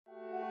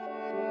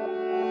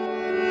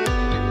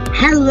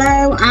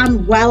Hello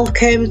and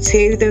welcome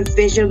to the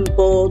Vision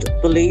Board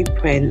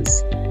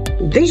Blueprints.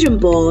 Vision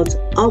boards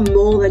are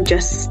more than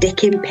just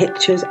sticking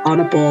pictures on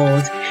a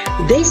board.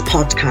 This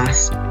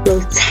podcast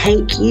will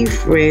take you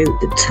through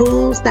the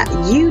tools that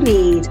you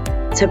need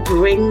to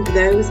bring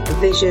those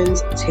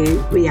visions to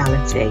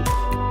reality.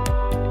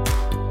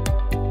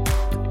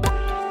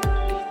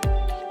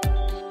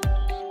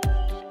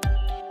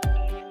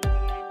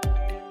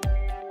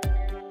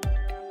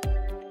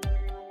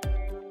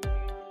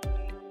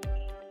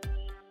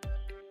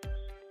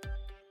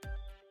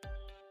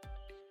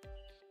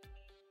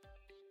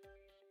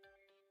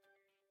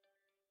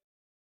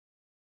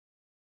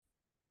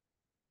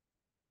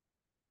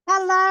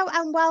 Hello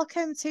and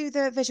welcome to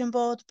the Vision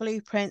Board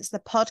Blueprints, the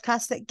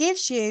podcast that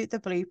gives you the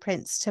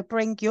blueprints to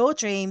bring your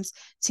dreams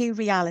to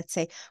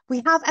reality.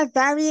 We have a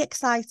very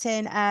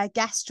exciting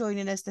guest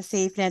joining us this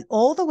evening,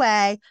 all the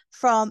way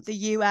from the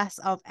US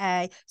of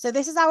A. So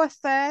this is our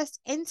first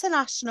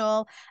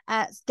international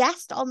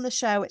guest on the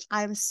show, which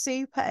I am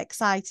super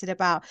excited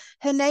about.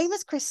 Her name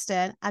is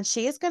Kristin, and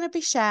she is going to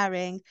be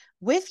sharing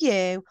with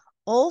you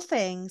all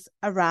things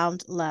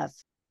around love.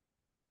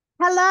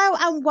 Hello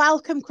and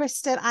welcome,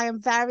 Kristin. I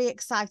am very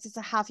excited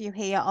to have you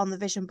here on the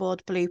Vision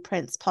Board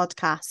Blueprints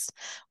podcast.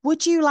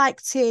 Would you like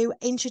to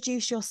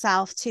introduce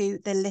yourself to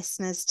the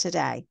listeners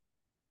today?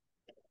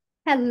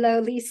 Hello,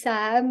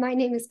 Lisa. My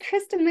name is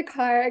Kristin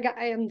McHarg.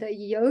 I am the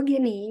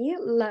Yogini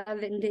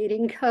love and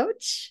dating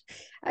coach.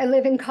 I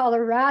live in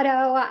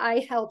Colorado.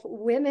 I help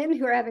women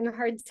who are having a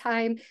hard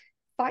time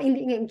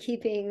finding and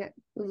keeping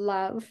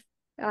love.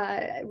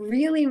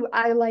 Really,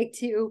 I like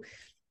to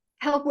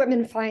help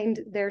women find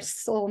their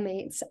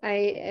soulmates.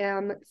 I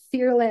am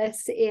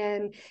fearless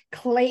in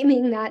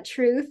claiming that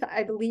truth.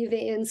 I believe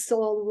in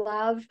soul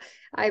love.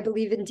 I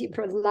believe in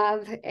deeper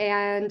love.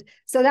 And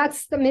so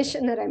that's the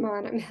mission that I'm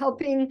on. I'm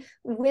helping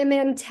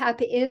women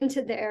tap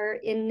into their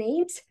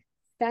innate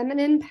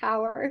feminine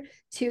power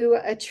to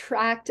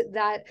attract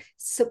that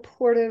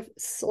supportive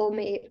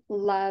soulmate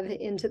love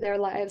into their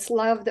lives,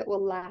 love that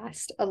will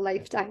last a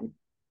lifetime.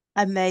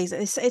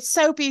 Amazing. It's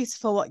so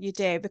beautiful what you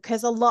do,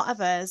 because a lot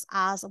of us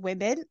as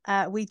women,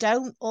 we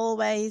don't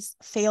always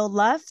feel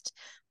loved.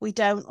 We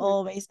don't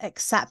always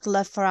accept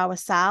love for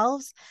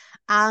ourselves,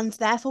 and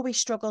therefore we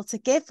struggle to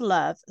give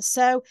love.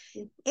 So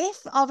if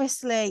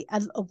obviously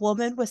a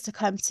woman was to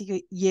come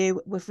to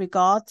you with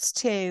regards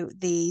to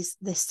this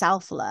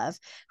self-love,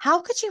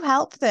 how could you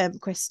help them,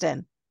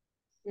 Kristin?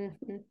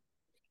 Mm-hmm.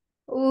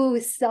 Oh,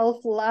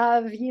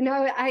 self-love. You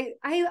know,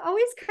 I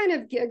always kind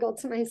of giggle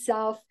to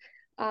myself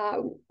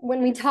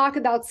when we talk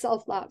about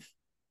self-love,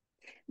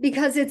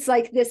 because it's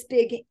like this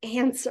big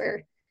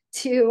answer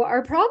to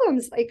our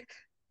problems. Like,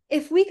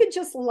 if we could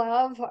just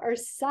love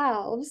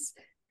ourselves,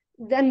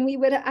 then we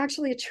would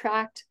actually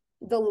attract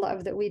the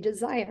love that we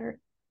desire.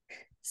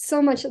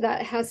 So much of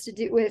that has to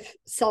do with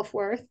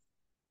self-worth,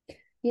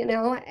 you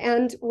know,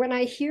 and when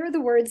I hear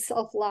the word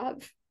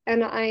self-love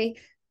and I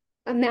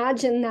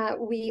imagine that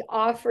we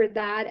offer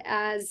that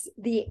as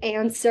the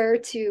answer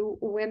to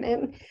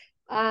women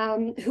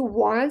who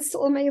want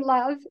soulmate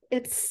love,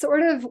 it's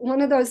sort of one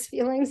of those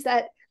feelings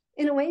that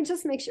in a way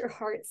just makes your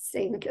heart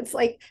sink. It's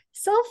like,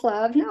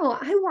 self-love? No,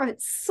 I want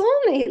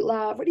soulmate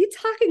love. What are you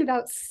talking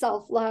about,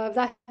 self-love?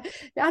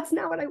 That's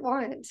not what I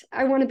want.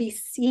 I want to be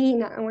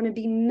seen. I want to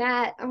be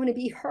met. I want to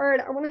be heard.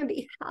 I want to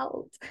be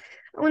held.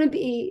 I want to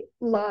be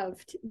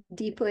loved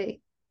deeply,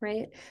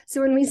 right?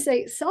 So when we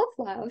say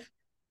self-love,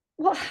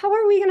 well, how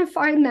are we going to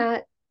find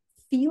that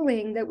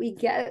feeling that we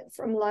get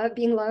from love,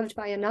 being loved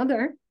by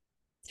another?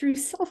 Through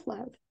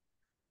self-love.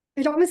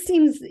 It almost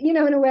seems, you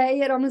know, in a way,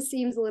 it almost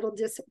seems a little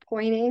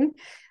disappointing.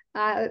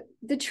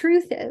 The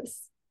truth is,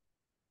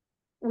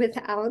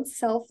 without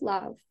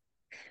self-love,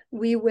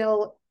 we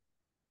will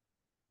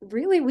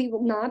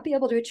not be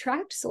able to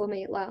attract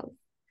soulmate love.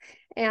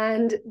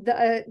 And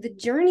the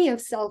journey of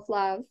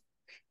self-love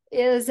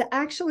is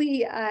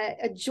actually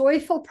a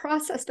joyful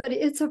process, but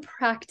it's a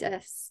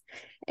practice.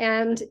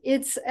 And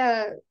it's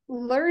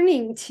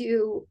learning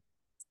to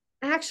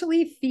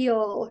actually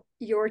feel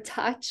your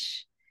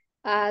touch,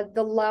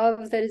 the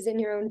love that is in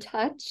your own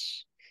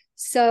touch.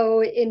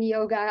 So in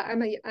yoga,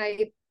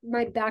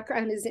 my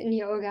background is in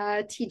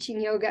yoga, teaching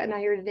yoga and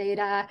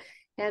Ayurveda.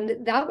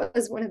 And that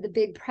was one of the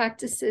big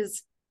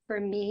practices for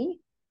me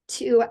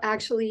to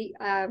actually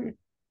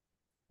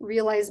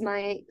realize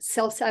my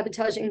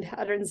self-sabotaging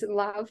patterns in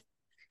love.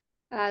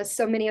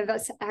 So many of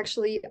us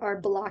actually are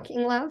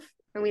blocking love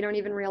and we don't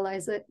even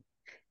realize it.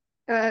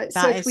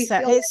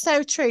 It's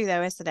so true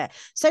though, isn't it?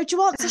 So do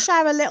you want to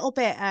share a little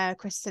bit,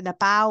 Kristin,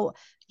 about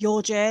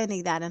your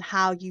journey then and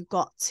how you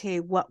got to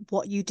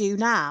what you do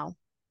now?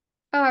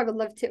 Oh, I would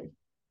love to.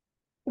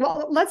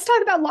 Well, let's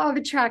talk about law of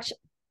attraction.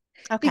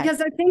 Okay.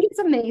 Because I think it's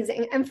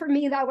amazing. And for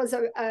me, that was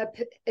a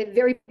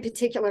very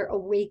particular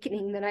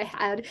awakening that I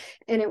had.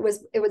 And it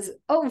was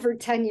over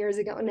 10 years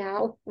ago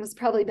now. It was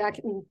probably back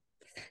in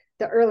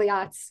the early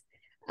aughts.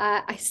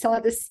 I saw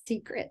The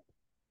Secret.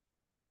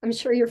 I'm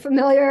sure you're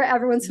familiar.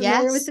 Everyone's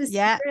familiar with The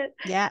Secret.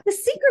 Yeah. The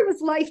Secret was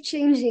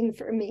life-changing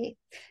for me.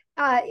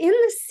 in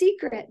The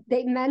Secret,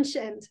 they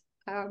mentioned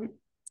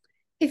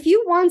if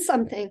you want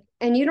something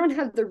and you don't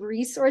have the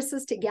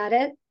resources to get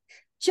it,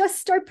 just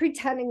start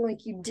pretending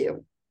like you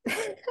do.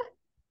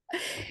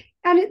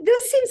 And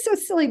this seems so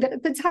silly, but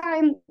at the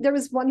time, there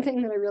was one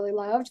thing that I really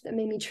loved that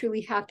made me truly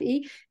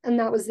happy, and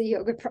that was the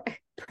yoga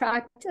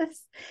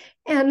practice.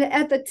 And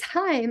at the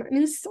time, I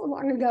mean, it's so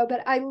long ago,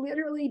 but I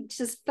literally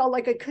just felt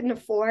like I couldn't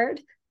afford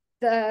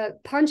the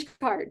punch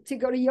card to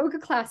go to yoga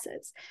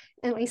classes.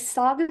 And I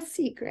saw The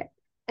Secret,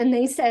 and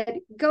they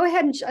said, go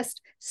ahead and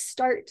just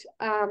start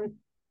kind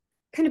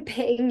of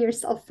paying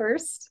yourself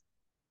first.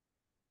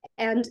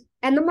 And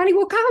the money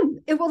will come.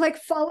 It will like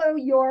follow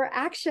your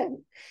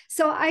action.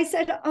 So I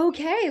said,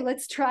 okay,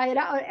 let's try it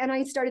out. And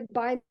I started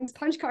buying these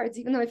punch cards,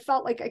 even though I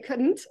felt like I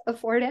couldn't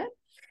afford it.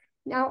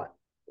 Now,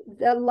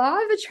 the law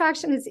of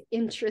attraction is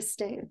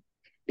interesting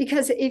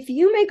because if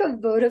you make a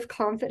vote of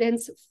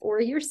confidence for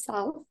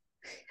yourself,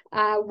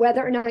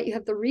 whether or not you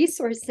have the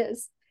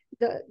resources,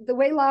 the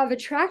way law of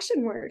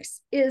attraction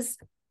works is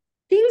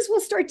things will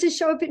start to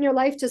show up in your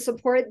life to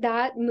support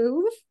that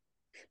move.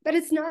 But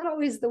it's not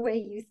always the way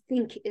you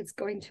think it's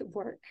going to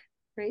work,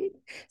 right?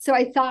 So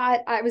I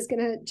thought I was going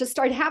to just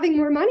start having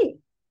more money,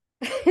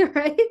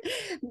 right?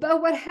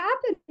 But what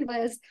happened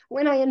was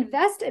when I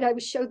invested, I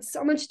was showed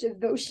so much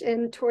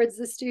devotion towards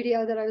the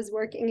studio that I was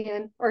working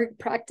in or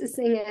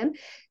practicing in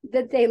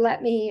that they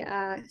let me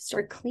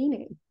start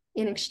cleaning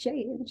in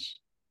exchange.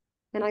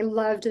 And I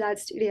loved that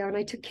studio and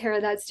I took care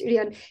of that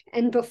studio.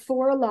 And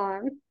before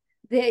long,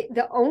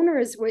 the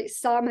owners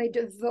saw my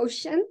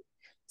devotion.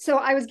 So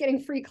I was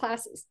getting free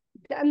classes.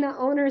 Then the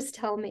owners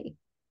tell me,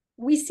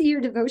 we see your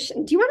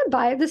devotion. Do you want to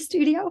buy the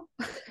studio?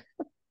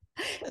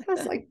 I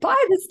was like, buy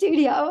the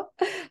studio?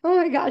 Oh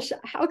my gosh,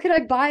 how could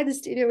I buy the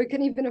studio? We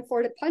couldn't even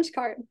afford a punch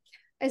card.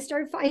 I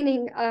started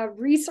finding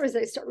resources.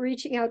 I started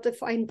reaching out to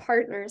find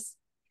partners.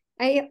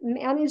 I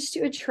managed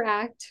to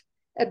attract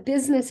a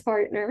business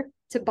partner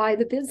to buy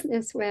the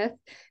business with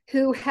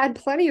who had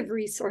plenty of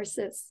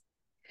resources.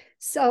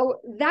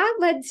 So that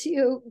led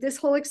to this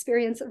whole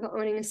experience of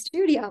owning a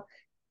studio.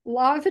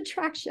 Law of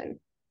attraction.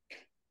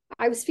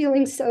 I was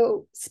feeling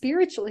so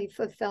spiritually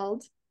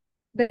fulfilled,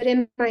 but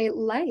in my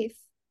life,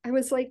 I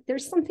was like,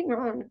 there's something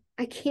wrong.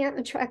 I can't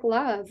attract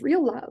love,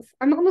 real love.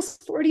 I'm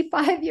almost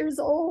 45 years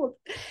old.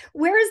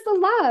 Where's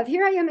the love?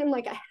 Here I am in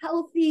like a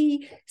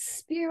healthy,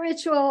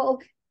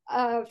 spiritual,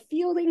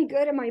 feeling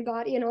good in my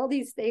body and all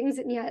these things.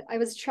 And yet I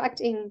was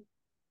attracting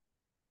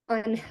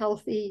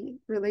unhealthy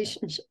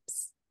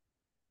relationships.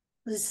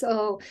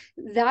 So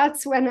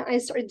that's when I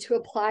started to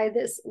apply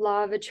this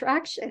law of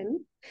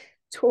attraction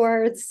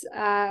towards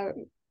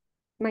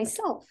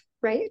myself,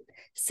 right?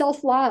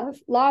 Self-love,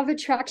 law of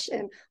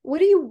attraction. What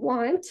do you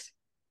want?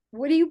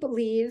 What do you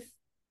believe?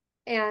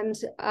 And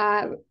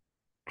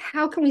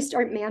how can we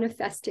start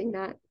manifesting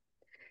that?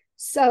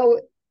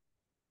 So,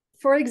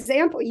 for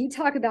example, you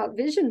talk about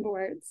vision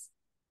boards.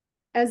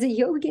 As a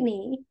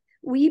yogini,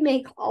 we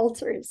make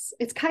altars.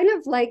 It's kind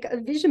of like a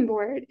vision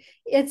board.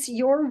 It's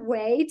your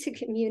way to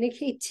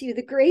communicate to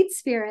the Great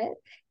Spirit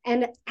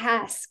and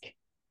ask.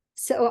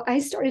 So I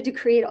started to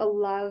create a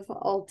love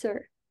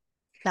altar.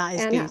 That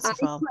is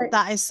beautiful.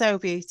 That is so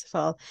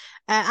beautiful.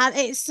 And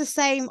it's the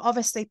same,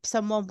 obviously,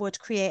 someone would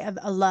create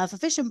a love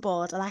vision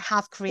board, and I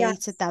have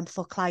created them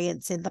for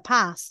clients in the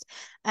past.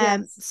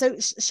 So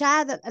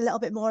share that a little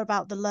bit more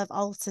about the love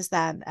altars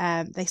then.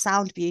 They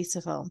sound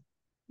beautiful.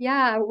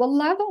 Yeah, well,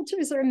 love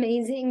altars are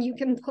amazing. You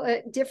can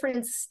put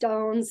different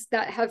stones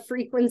that have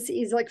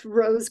frequencies like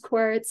rose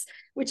quartz,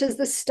 which is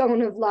the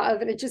stone of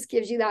love, and it just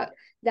gives you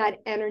that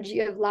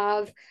energy of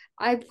love.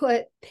 I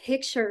put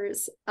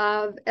pictures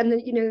of, and then,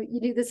 you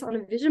do this on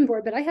a vision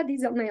board, but I had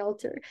these on my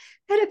altar.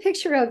 I had a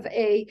picture of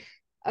a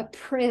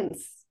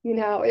prince,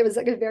 it was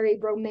like a very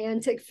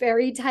romantic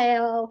fairy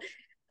tale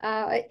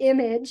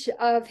image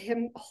of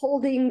him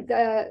holding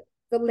the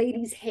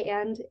lady's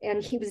hand,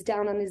 and he was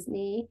down on his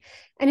knee,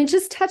 and it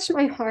just touched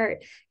my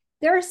heart.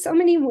 There are so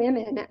many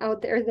women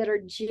out there that are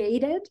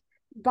jaded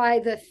by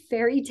the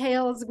fairy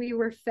tales we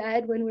were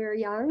fed when we were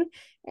young,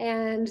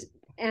 and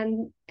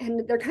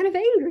they're kind of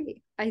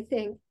angry, I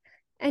think.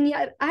 And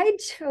yet I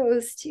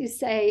chose to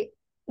say,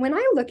 when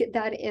I look at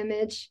that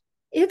image,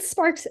 it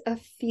sparks a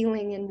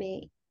feeling in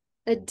me,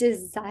 a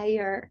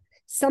desire,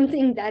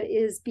 something that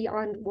is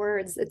beyond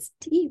words, that's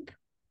deep.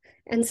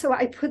 And so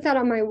I put that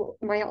on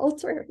my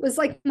altar. It was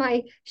like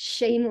my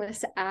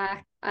shameless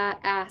ask.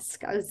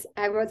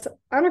 I was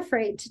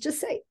unafraid to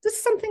just say, this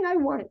is something I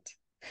want.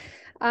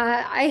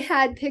 I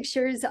had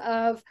pictures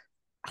of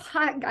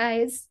hot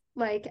guys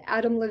like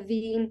Adam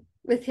Levine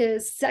with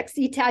his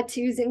sexy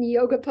tattoos and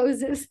yoga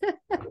poses.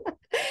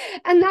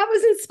 And that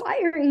was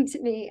inspiring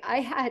to me. I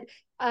had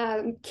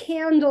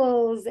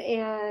candles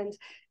and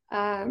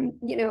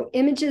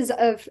images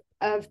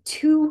of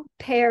two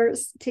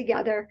pairs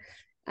together.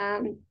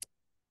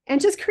 And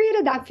just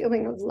created that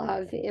feeling of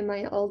love in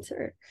my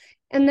altar.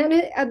 And then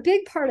a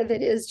big part of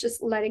it is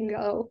just letting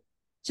go,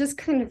 just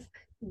kind of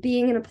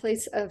being in a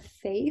place of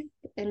faith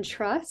and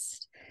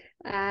trust,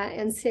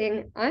 and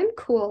saying, I'm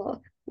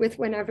cool with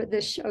whenever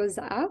this shows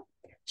up.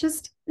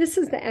 just, this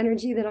is the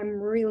energy that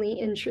I'm really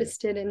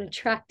interested in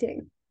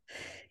attracting.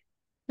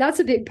 That's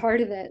a big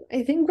part of it.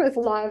 I think with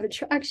law of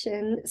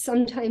attraction,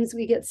 sometimes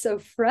we get so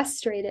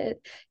frustrated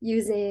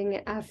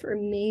using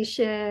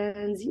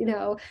affirmations,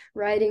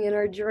 writing in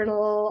our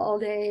journal all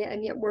day,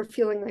 and yet we're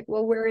feeling like,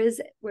 well, where is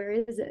it? Where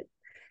is it?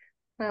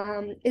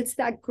 It's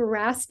that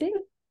grasping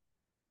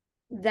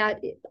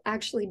that it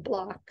actually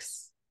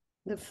blocks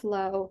the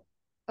flow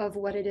of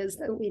what it is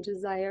that we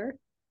desire.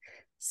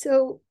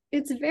 So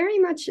it's very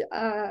much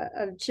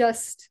of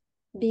just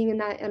being in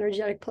that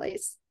energetic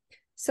place.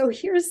 So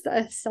here's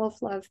the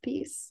self-love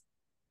piece.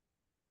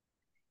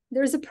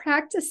 There's a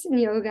practice in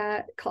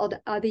yoga called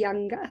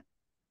abhyanga,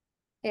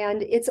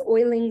 and it's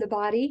oiling the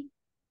body.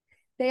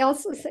 They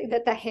also say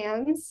that the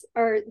hands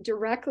are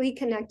directly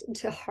connected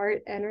to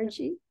heart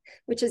energy,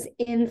 which is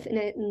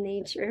infinite in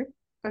nature,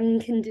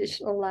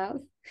 unconditional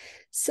love.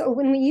 So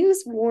when we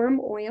use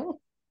warm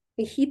oil,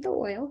 we heat the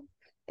oil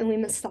and we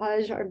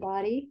massage our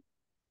body,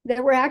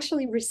 that we're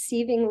actually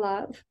receiving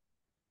love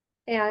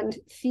and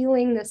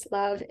feeling this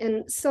love.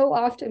 And so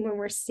often when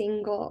we're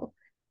single,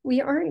 we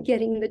aren't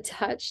getting the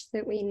touch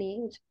that we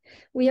need.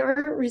 We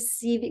aren't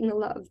receiving the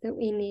love that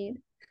we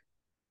need.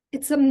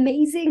 It's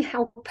amazing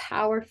how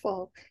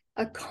powerful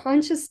a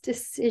conscious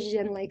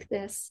decision like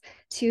this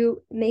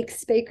to make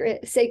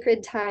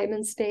sacred time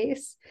and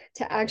space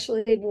to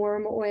actually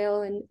warm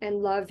oil and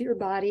love your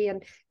body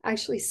and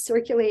actually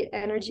circulate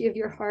energy of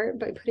your heart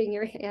by putting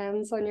your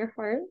hands on your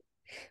heart.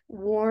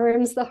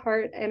 Warms the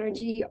heart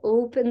energy,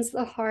 opens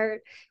the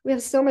heart. We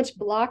have so much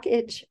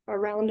blockage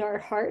around our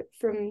heart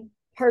from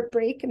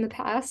heartbreak in the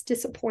past,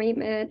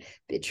 disappointment,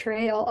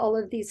 betrayal, all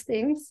of these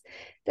things,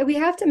 that we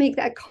have to make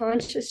that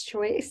conscious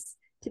choice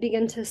to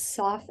begin to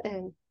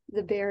soften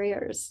the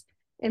barriers.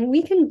 And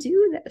we can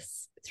do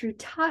this through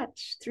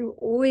touch, through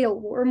oil,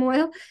 warm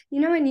oil.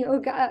 In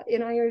yoga,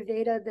 in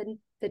Ayurveda,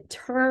 the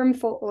term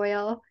for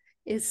oil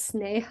is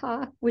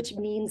sneha, which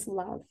means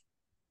love.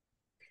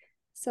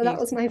 So that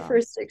was my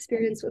first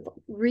experience with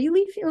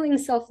really feeling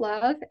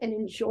self-love and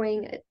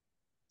enjoying it.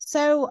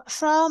 So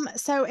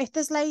if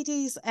there's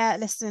ladies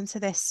listening to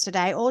this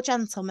today, or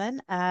gentlemen,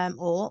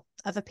 or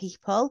other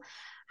people,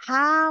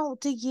 how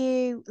do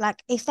you,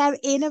 if they're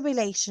in a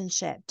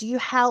relationship, do you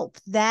help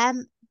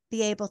them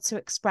be able to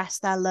express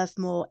their love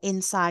more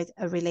inside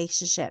a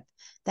relationship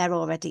they're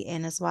already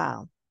in as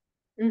well?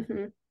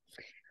 Mm-hmm.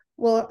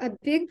 Well, a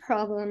big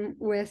problem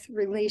with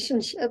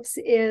relationships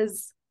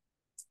is,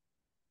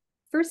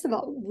 first of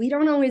all, we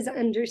don't always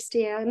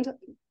understand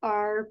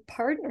our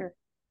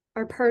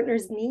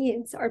partner's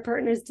needs, our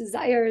partner's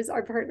desires,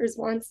 our partner's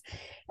wants.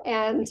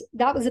 And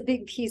that was a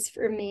big piece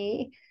for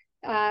me,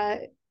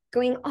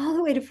 going all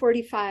the way to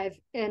 45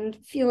 and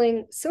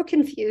feeling so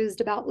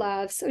confused about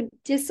love, so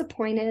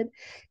disappointed.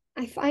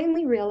 I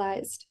finally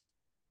realized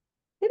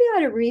maybe I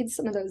ought to read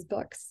some of those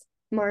books,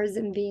 Mars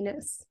and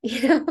Venus,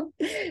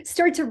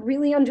 start to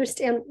really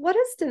understand what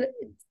is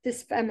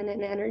this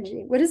feminine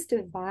energy? What is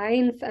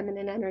divine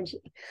feminine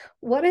energy?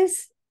 What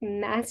is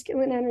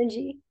masculine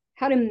energy?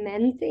 How do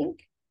men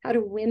think? How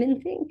do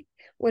women think?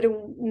 What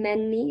do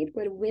men need?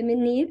 What do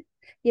women need?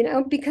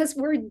 Because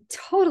we're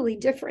totally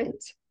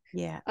different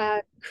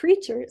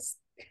creatures.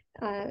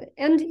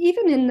 And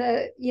even in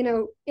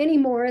the,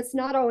 anymore, it's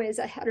not always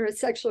a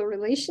heterosexual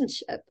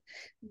relationship,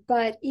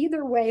 but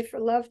either way, for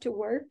love to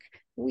work,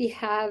 we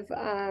have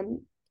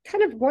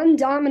kind of one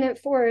dominant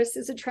force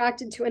is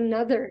attracted to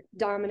another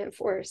dominant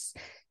force.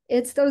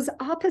 It's those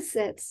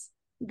opposites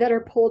that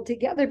are pulled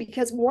together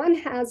because one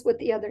has what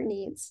the other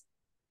needs.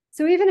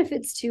 So even if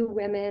it's two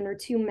women or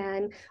two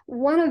men,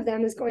 one of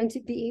them is going to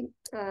be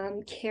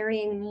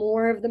carrying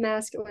more of the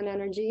masculine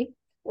energy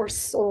or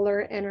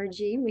solar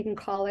energy, we can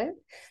call it,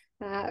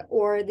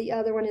 or the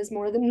other one is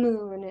more the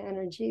moon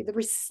energy, the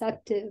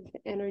receptive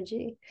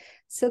energy.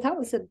 So that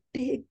was a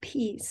big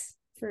piece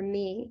for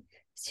me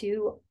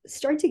to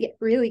start to get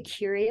really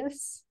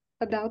curious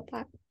about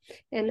that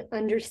and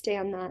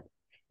understand that.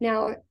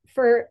 Now,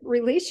 for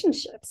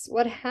relationships,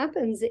 what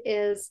happens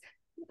is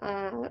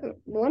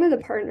one of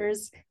the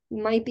partners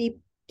might be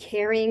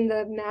carrying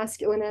the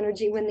masculine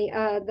energy when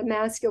the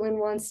masculine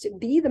wants to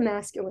be the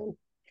masculine.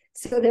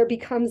 So there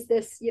becomes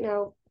this,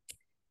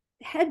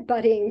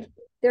 headbutting.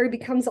 There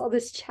becomes all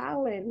this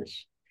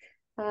challenge.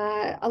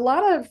 A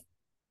lot of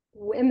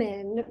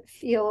women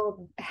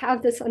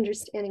have this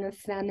understanding of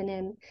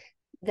feminine,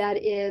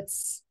 that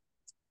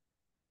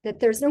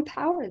there's no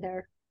power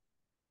there,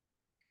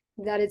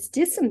 that it's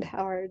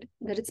disempowered,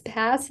 that it's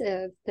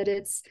passive, that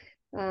it's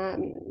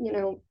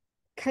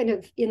kind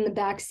of in the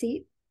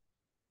backseat.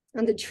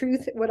 And the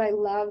truth, what I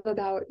love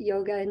about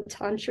yoga and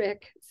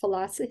tantric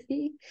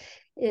philosophy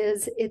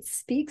is it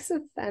speaks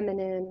of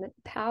feminine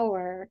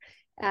power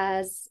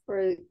as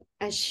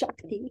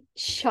Shakti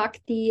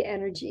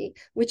energy,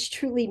 which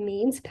truly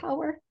means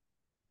power.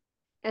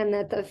 And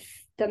that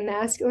the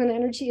masculine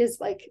energy is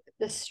like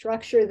the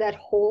structure that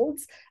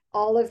holds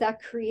all of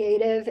that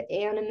creative,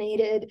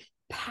 animated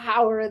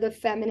power of the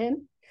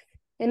feminine.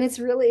 And it's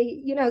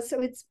really,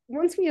 so it's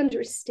once we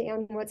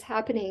understand what's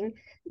happening,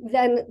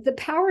 then the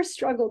power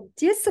struggle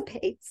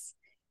dissipates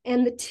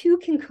and the two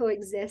can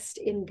coexist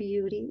in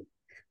beauty,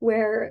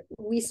 where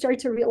we start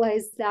to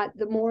realize that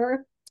the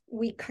more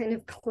we kind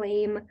of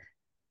claim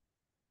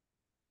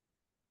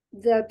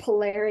the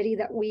polarity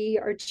that we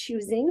are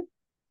choosing,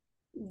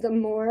 the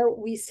more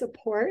we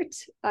support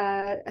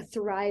a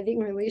thriving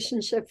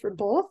relationship for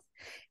both.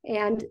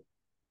 And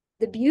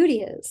the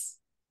beauty is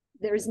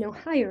there's no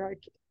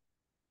hierarchy.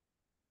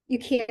 You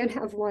can't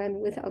have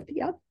one without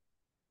the other.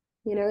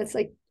 It's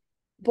like,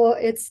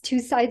 it's two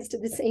sides to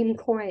the same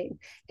coin.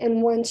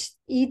 And once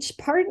each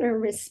partner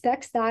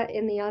respects that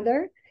in the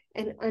other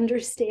and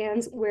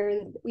understands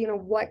where,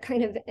 what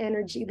kind of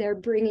energy they're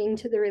bringing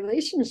to the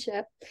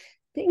relationship,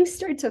 things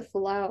start to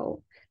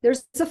flow.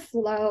 There's a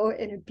flow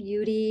and a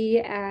beauty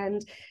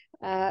and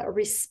a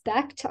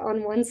respect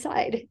on one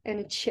side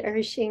and a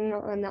cherishing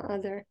on the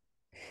other.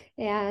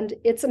 And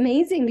it's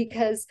amazing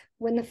because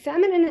when the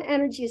feminine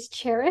energy is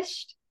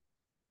cherished,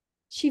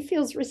 she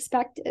feels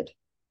respected.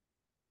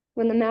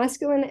 When the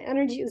masculine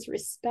energy is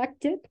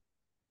respected,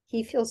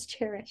 he feels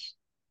cherished.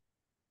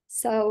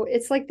 So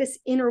it's like this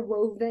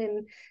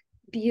interwoven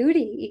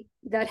beauty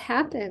that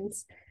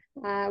happens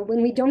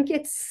when we don't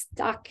get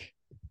stuck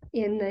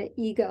in the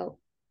ego.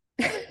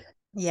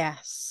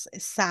 Yes,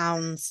 it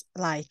sounds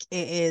like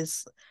it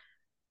is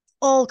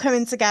all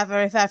coming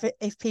together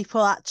if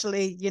people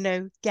actually,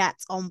 get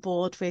on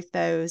board with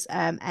those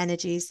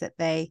energies that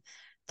they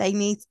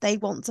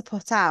want to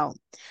put out.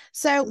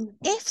 So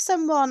if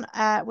someone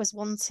was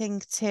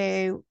wanting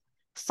to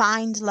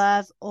find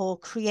love or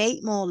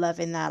create more love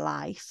in their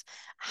life,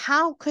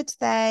 how could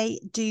they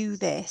do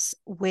this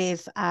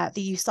with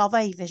the use of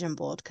a vision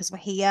board? Because we're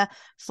here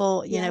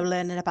for,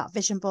 learning about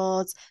vision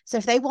boards. So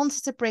if they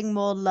wanted to bring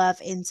more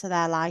love into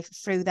their life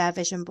through their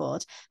vision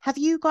board, have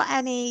you got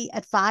any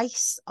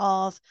advice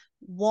of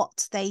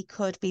what they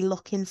could be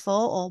looking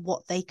for or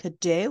what they could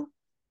do?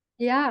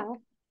 Yeah.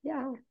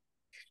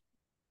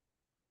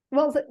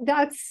 Well,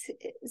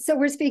 so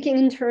we're speaking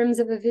in terms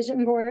of a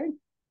vision board?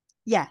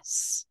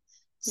 Yes.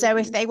 So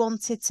if they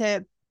wanted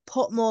to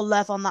put more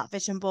love on that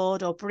vision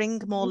board or bring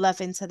more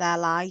love into their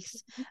life,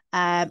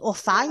 or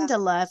find a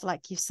love,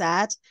 like you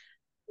said,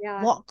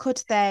 what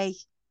could they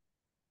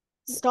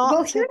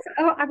start to?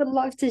 I would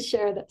love to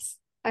share this.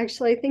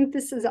 Actually, I think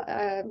this is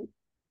a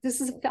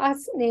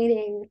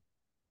fascinating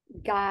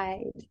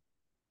guide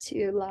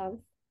to love.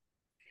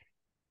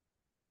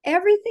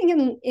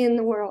 Everything in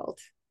the world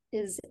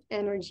is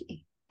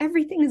energy.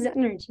 Everything is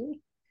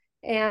energy.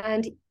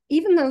 And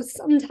even though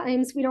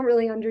sometimes we don't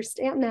really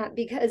understand that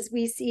because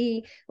we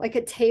see like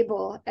a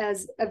table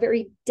as a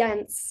very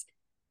dense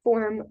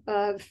form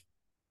of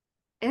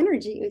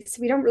energy,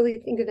 so we don't really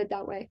think of it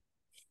that way.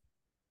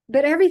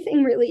 But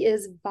everything really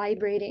is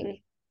vibrating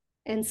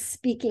and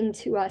speaking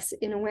to us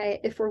in a way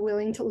if we're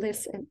willing to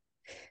listen.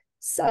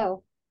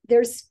 So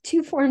there's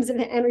two forms of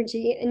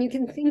energy, and you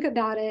can think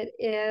about it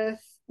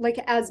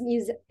as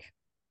music.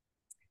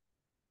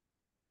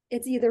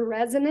 It's either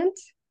resonant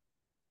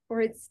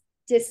or it's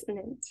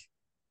dissonant.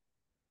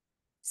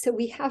 So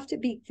we have to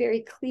be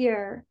very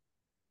clear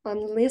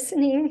on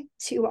listening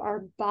to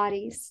our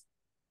bodies.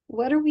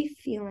 What are we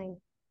feeling?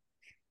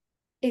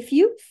 If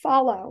you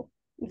follow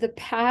the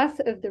path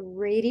of the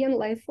radiant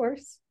life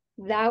force,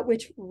 that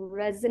which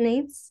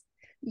resonates,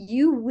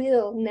 you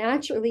will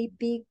naturally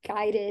be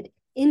guided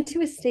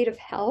into a state of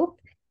health,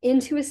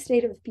 into a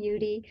state of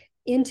beauty,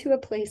 into a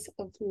place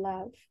of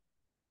love.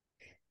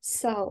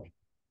 So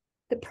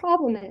the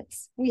problem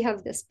is we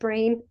have this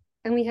brain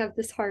and we have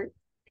this heart.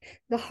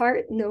 The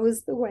heart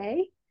knows the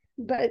way,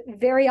 but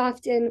very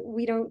often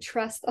we don't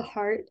trust the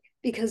heart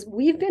because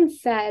we've been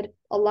fed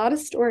a lot of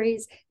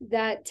stories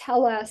that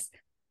tell us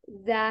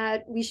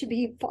that we should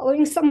be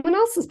following someone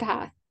else's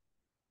path.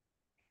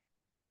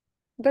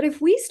 But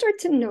if we start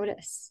to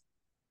notice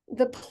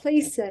the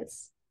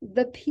places,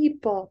 the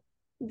people,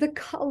 the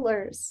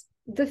colors,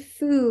 the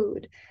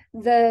food,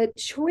 the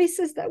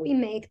choices that we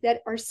make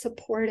that are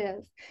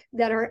supportive,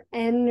 that are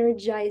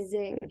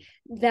energizing,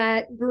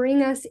 that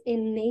bring us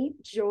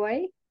innate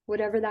joy,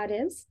 whatever that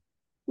is,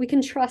 we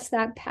can trust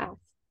that path.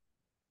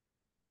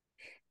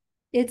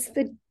 It's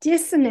the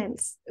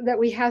dissonance that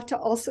we have to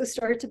also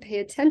start to pay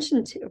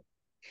attention to,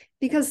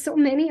 because so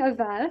many of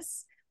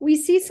us, we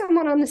see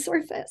someone on the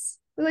surface.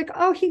 We're like,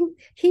 oh,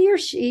 he or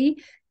she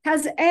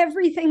has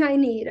everything I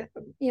need,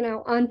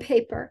 on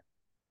paper.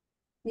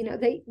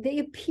 They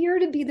appear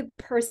to be the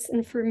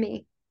person for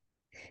me.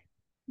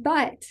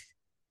 But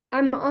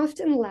I'm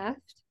often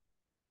left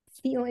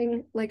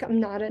feeling like I'm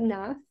not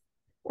enough,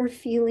 or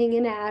feeling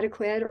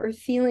inadequate, or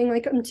feeling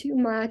like I'm too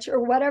much, or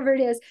whatever it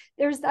is.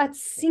 There's that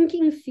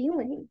sinking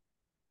feeling.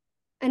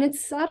 And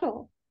it's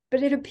subtle,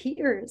 but it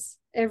appears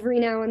every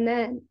now and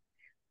then.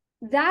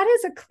 That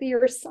is a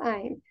clear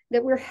sign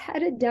that we're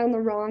headed down the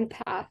wrong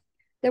path,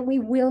 that we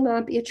will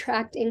not be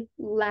attracting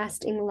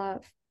lasting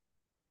love.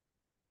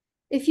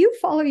 If you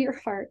follow your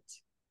heart,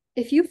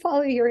 if you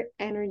follow your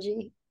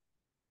energy,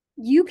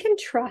 you can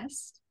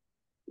trust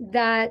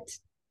that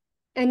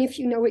And if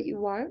you know what you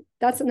want,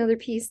 that's another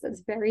piece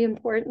that's very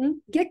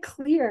important. Get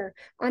clear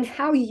on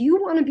how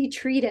you want to be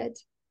treated,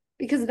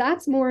 because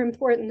that's more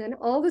important than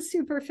all the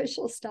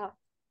superficial stuff.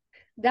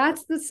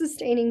 That's the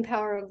sustaining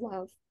power of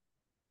love.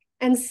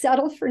 And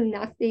settle for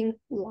nothing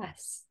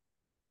less.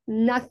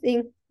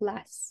 Nothing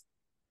less.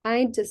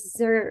 I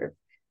deserve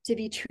to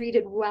be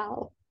treated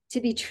well,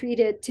 to be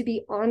treated, to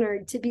be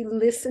honored, to be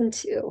listened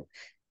to.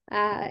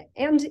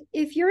 And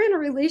if you're in a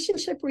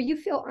relationship where you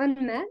feel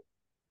unmet,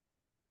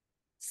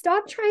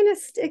 stop trying to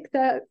stick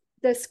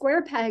the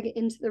square peg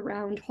into the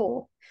round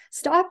hole.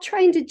 Stop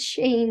trying to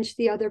change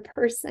the other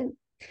person.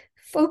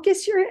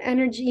 Focus your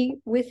energy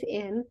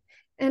within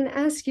and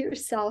ask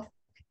yourself,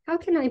 how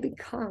can I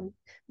become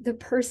the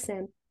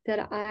person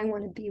that I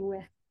want to be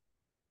with?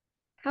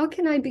 How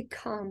can I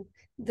become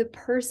the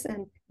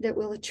person that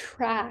will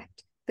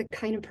attract the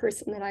kind of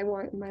person that I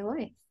want in my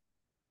life?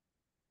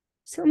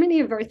 So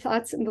many of our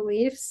thoughts and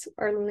beliefs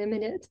are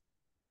limited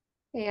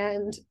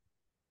and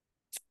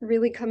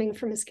really coming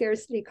from a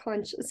scarcity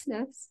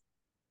consciousness.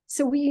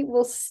 So we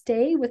will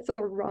stay with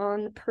the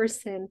wrong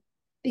person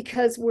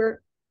because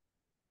we're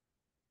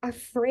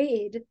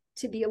afraid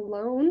to be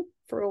alone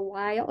for a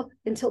while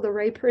until the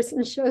right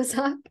person shows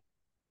up.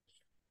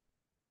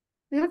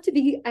 We have to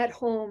be at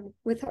home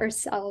with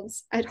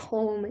ourselves, at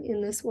home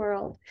in this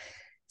world.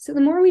 So the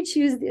more we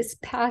choose this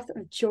path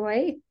of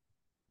joy,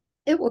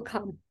 it will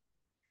come.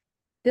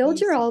 Build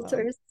Beautiful. your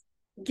altars,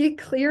 get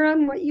clear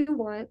on what you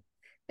want,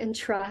 and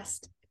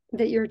trust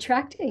that you're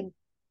attracting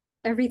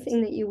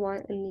everything that you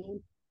want and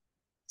need.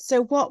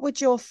 So what would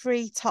your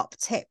 3 top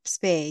tips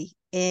be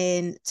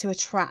to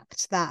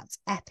attract that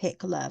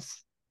epic love?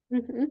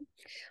 Mm-hmm.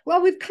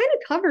 Well, we've kind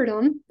of covered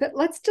them, but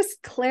let's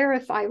just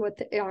clarify what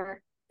they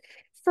are.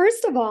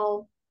 First of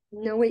all,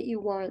 know what you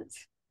want.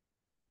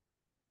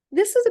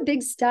 This is a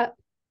big step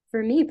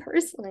for me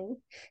personally.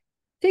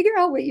 Figure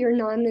out what your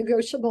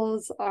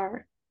non-negotiables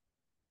are,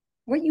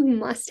 what you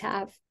must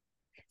have.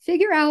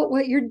 Figure out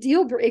what your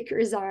deal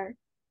breakers are.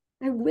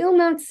 I will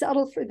not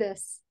settle for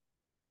this.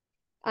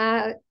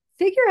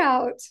 Figure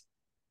out,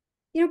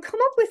 come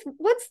up with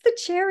what's the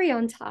cherry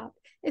on top.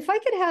 If I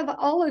could have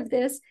all of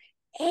this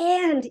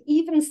and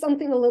even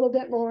something a little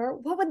bit more,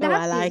 what would that be?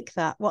 I like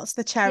that. What's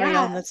the cherry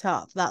on the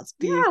top? That's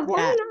beautiful.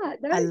 Yeah, why not?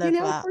 I love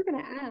that. If we're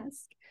going to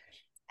ask.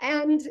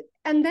 And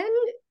then,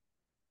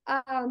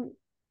 have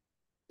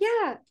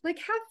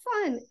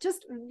fun.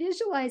 Just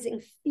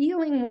visualizing,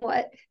 feeling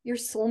what your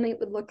soulmate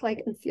would look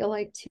like and feel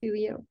like to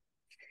you.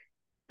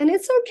 And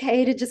it's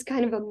okay to just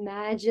kind of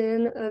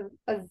imagine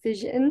a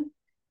vision.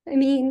 I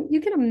mean,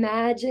 you can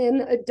imagine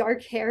a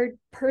dark-haired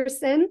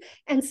person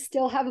and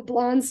still have a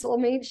blonde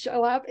soulmate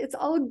show up. It's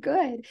all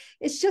good.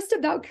 It's just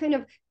about kind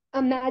of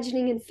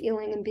imagining and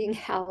feeling and being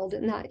held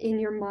in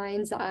your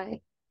mind's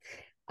eye.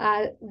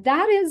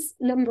 That is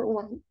number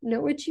 1.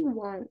 Know what you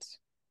want.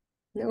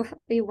 Know how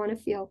you want to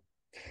feel.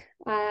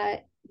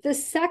 The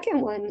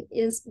second one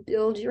is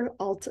build your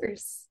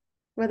altars.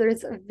 Whether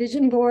it's a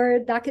vision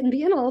board, that can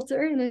be an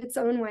altar in its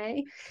own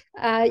way.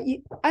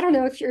 I don't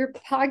know if your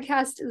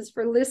podcast is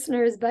for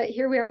listeners, but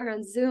here we are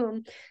on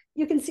Zoom.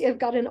 You can see I've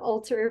got an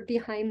altar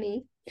behind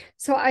me.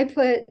 So I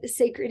put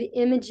sacred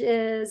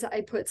images,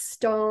 I put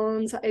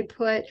stones, I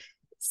put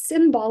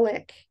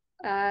symbolic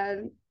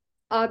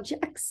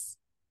objects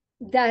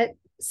that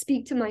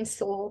speak to my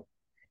soul.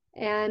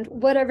 And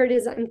whatever it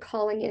is I'm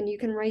calling in, you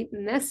can write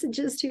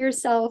messages to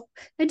yourself.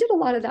 I did a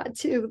lot of that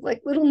too,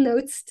 like little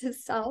notes to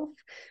self,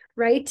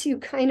 right? To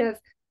kind of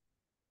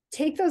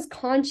take those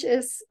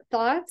conscious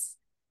thoughts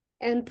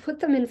and put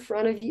them in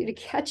front of you to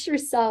catch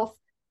yourself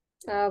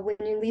when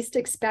you least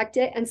expect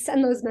it and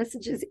send those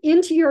messages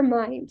into your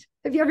mind.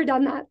 Have you ever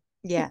done that?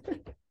 Yeah.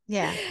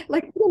 Yeah.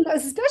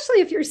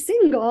 Especially if you're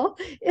single,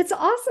 it's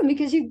awesome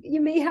because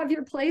you may have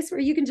your place where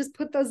you can just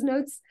put those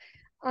notes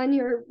on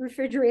your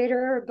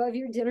refrigerator or above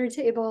your dinner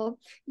table.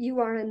 You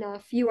are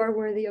enough. You are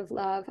worthy of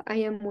love. I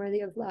am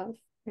worthy of love,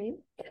 right?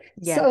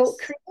 Yes. So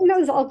creating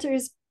those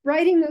altars,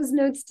 writing those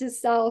notes to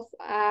self,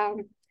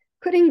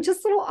 putting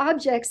just little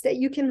objects that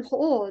you can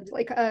hold,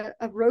 like a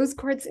rose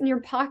quartz in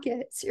your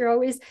pockets. You're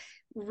always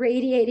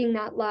radiating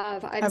that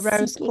love. A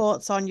rose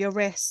quartz on your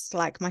wrist,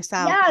 like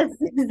myself. Yes,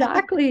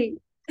 exactly.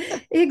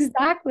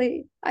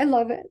 Exactly. I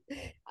love it.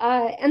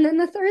 And then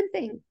the third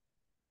thing,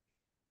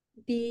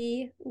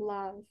 be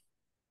love.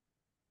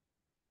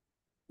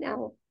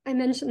 Now, I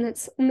mentioned that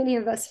so many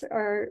of us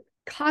are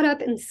caught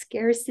up in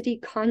scarcity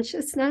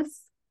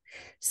consciousness.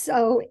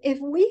 So if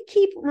we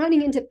keep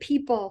running into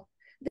people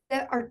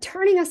that are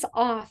turning us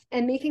off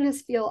and making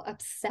us feel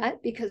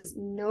upset because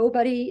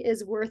nobody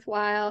is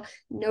worthwhile,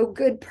 no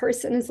good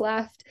person is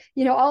left,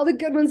 all the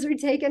good ones are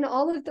taken,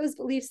 all of those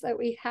beliefs that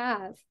we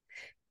have,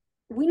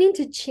 we need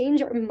to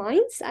change our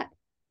mindset.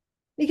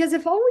 Because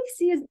if all we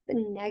see is the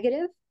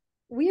negative,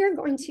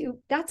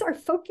 that's our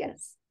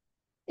focus.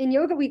 In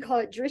yoga, we call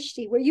it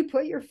drishti. Where you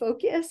put your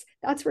focus,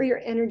 that's where your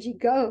energy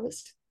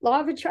goes.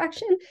 Law of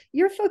attraction,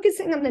 you're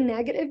focusing on the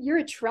negative, you're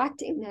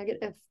attracting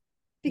negative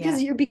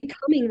because you're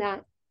becoming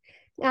that.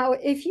 Now,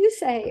 if you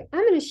say, I'm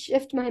going to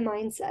shift my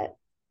mindset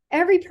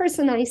every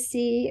person I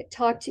see,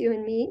 talk to,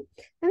 and meet,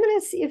 I'm going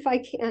to see if I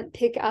can't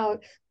pick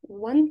out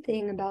one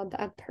thing about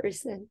that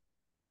person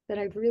that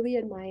I really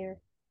admire.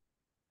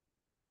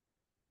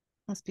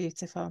 That's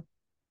beautiful.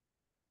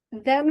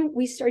 Then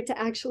we start to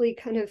actually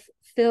kind of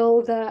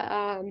fill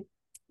the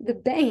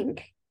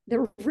bank,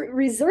 the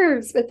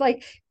reserves with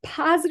like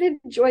positive,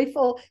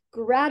 joyful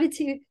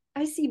gratitude.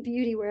 I see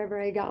beauty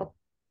wherever I go.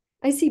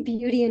 I see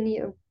beauty in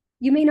you.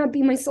 You may not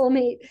be my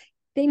soulmate.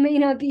 They may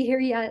not be here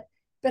yet,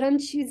 but I'm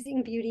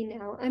choosing beauty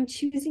now. I'm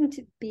choosing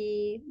to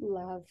be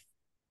love.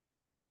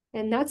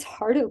 And that's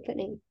heart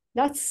opening.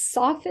 That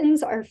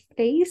softens our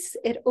face.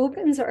 It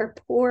opens our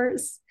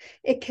pores.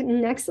 It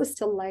connects us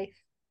to life.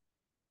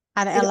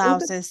 And it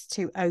allows us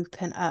to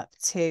open up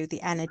to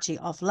the energy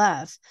of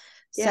love.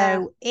 Yeah.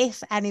 So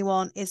if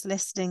anyone is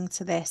listening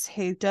to this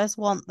who does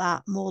want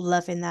that more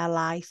love in their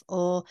life,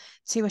 or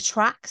to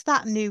attract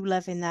that new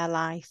love in their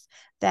life,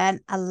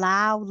 then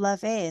allow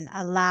love in,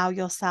 allow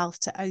yourself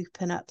to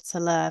open up to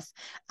love.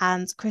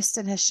 And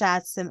Kristin has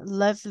shared some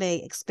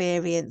lovely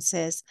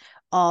experiences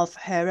of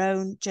her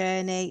own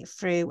journey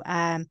through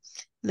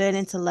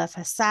learning to love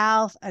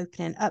herself,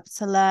 opening up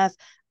to love,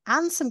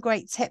 and some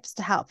great tips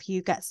to help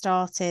you get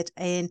started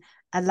in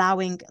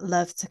allowing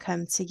love to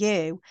come to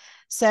you.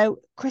 So,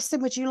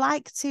 Kristin, would you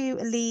like to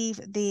leave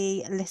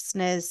the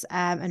listeners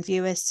and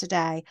viewers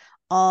today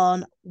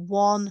on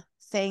one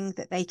thing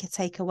that they could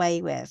take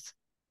away with?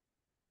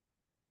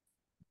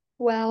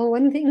 Well,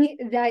 one thing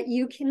that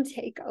you can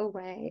take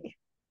away,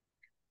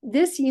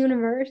 this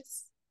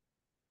universe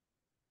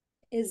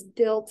is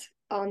built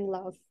on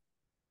love.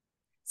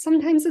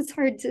 Sometimes it's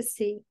hard to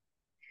see,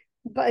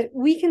 but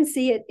we can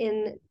see it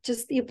in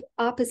just the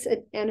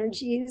opposite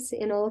energies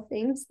in all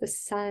things, the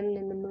sun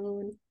and the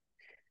moon,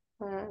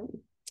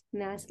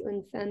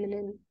 masculine,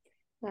 feminine,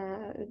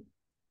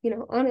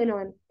 on and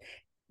on.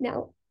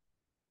 Now,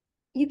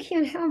 you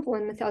can't have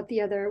one without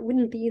the other. It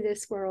wouldn't be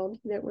this world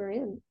that we're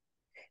in.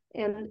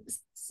 And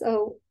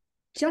so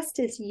just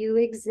as you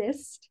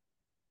exist,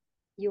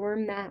 your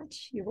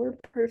match, your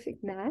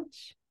perfect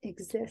match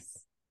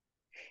exists.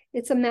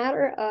 It's a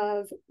matter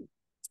of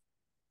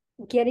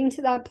getting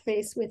to that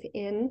place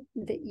within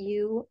that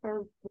you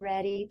are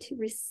ready to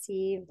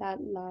receive that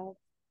love.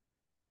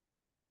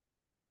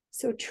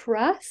 So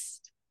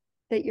trust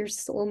that your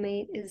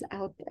soulmate is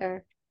out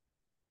there,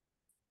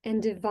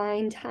 and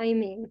divine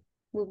timing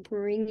will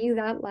bring you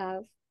that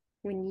love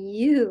when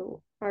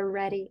you are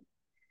ready.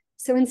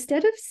 So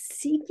instead of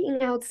seeking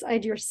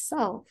outside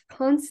yourself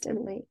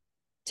constantly,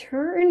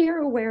 turn your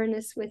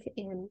awareness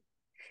within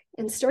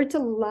and start to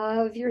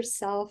love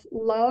yourself,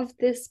 love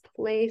this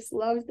place,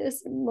 love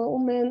this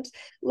moment,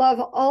 love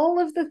all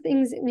of the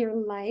things in your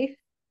life,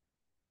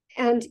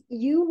 and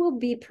you will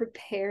be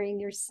preparing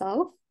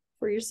yourself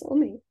for your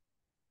soulmate.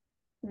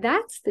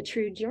 That's the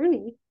true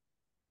journey,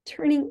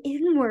 turning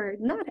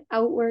inward, not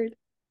outward,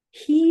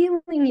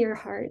 healing your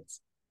heart,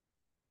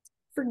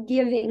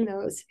 forgiving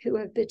those who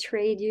have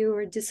betrayed you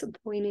or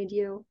disappointed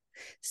you,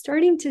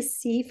 starting to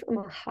see from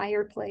a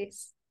higher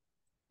place,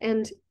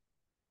 and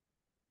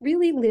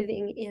really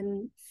living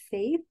in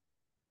faith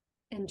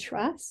and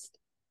trust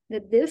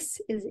that this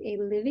is a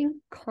living,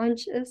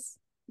 conscious,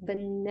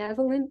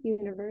 benevolent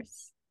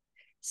universe.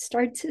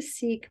 Start to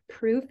seek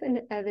proof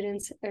and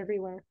evidence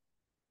everywhere.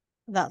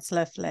 That's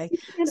lovely.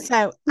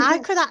 So I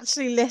could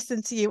actually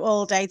listen to you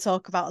all day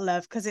talk about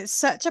love, because it's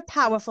such a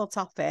powerful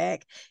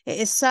topic. It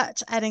is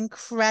such an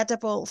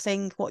incredible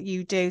thing what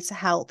you do to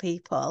help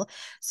people.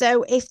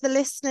 So if the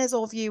listeners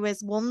or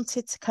viewers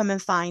wanted to come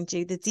and find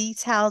you, the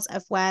details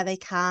of where they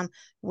can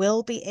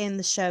will be in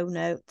the show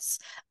notes.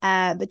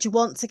 But you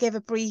want to give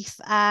a brief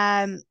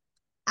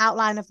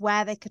outline of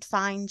where they could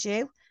find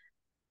you?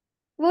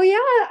 Well, yeah,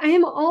 I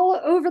am all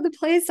over the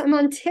place. I'm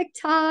on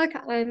TikTok,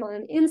 I'm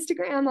on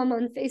Instagram, I'm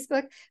on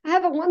Facebook. I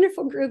have a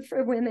wonderful group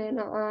for women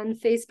on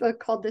Facebook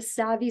called the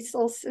Savvy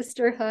Soul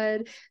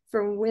Sisterhood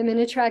for women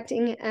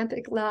attracting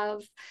epic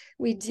love.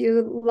 We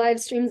do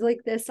live streams like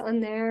this on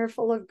there,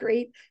 full of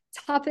great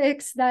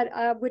topics that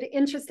would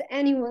interest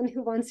anyone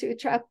who wants to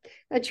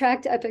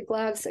attract epic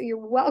love. So you're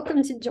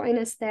welcome to join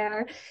us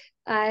there.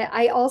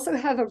 I also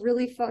have a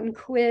really fun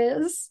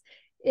quiz.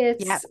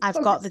 Yep,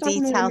 I've got the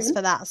details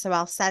for that, so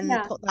I'll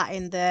put that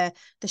in the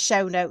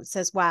show notes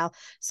as well.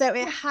 So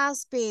it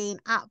has been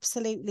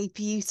absolutely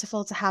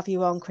beautiful to have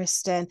you on,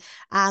 Kristin,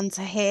 and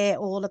to hear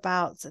all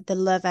about the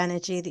love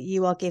energy that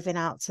you are giving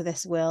out to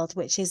this world,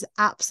 which is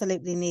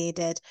absolutely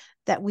needed.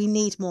 That we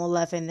need more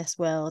love in this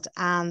world,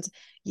 and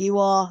you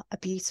are a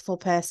beautiful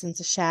person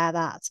to share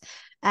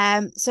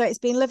that. So it's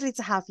been lovely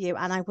to have you,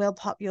 and I will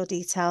pop your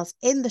details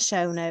in the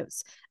show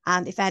notes.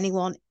 And if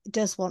anyone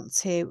does want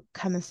to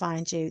come and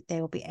find you,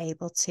 they will be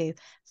able to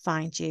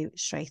find you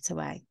straight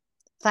away.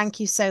 Thank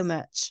you so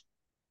much.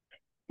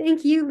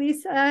 Thank you,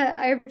 Lisa.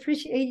 I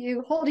appreciate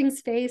you holding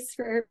space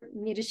for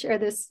me to share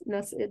this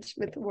message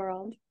with the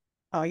world.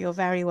 Oh, you're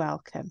very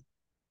welcome.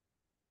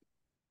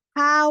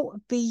 How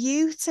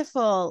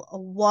beautiful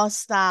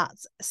was that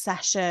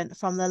session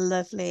from the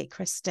lovely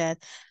Kristin?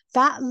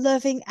 That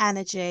loving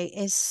energy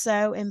is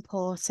so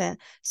important.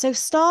 So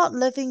start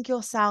loving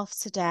yourself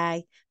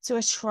today to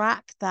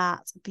attract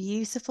that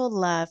beautiful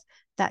love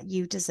that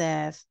you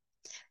deserve.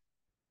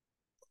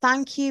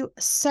 Thank you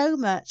so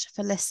much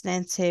for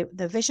listening to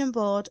the Vision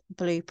Board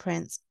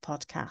Blueprints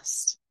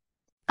podcast.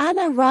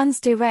 Anna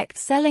runs Direct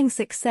Selling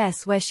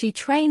Success, where she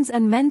trains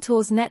and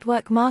mentors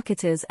network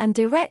marketers and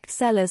direct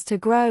sellers to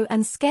grow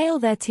and scale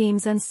their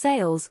teams and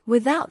sales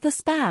without the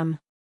spam.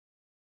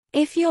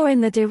 If you're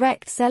in the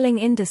direct selling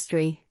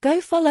industry,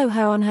 go follow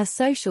her on her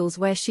socials,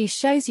 where she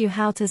shows you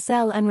how to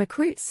sell and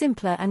recruit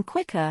simpler and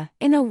quicker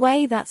in a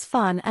way that's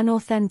fun and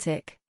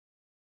authentic.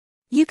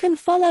 You can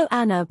follow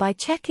Anna by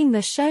checking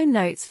the show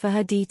notes for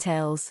her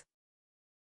details.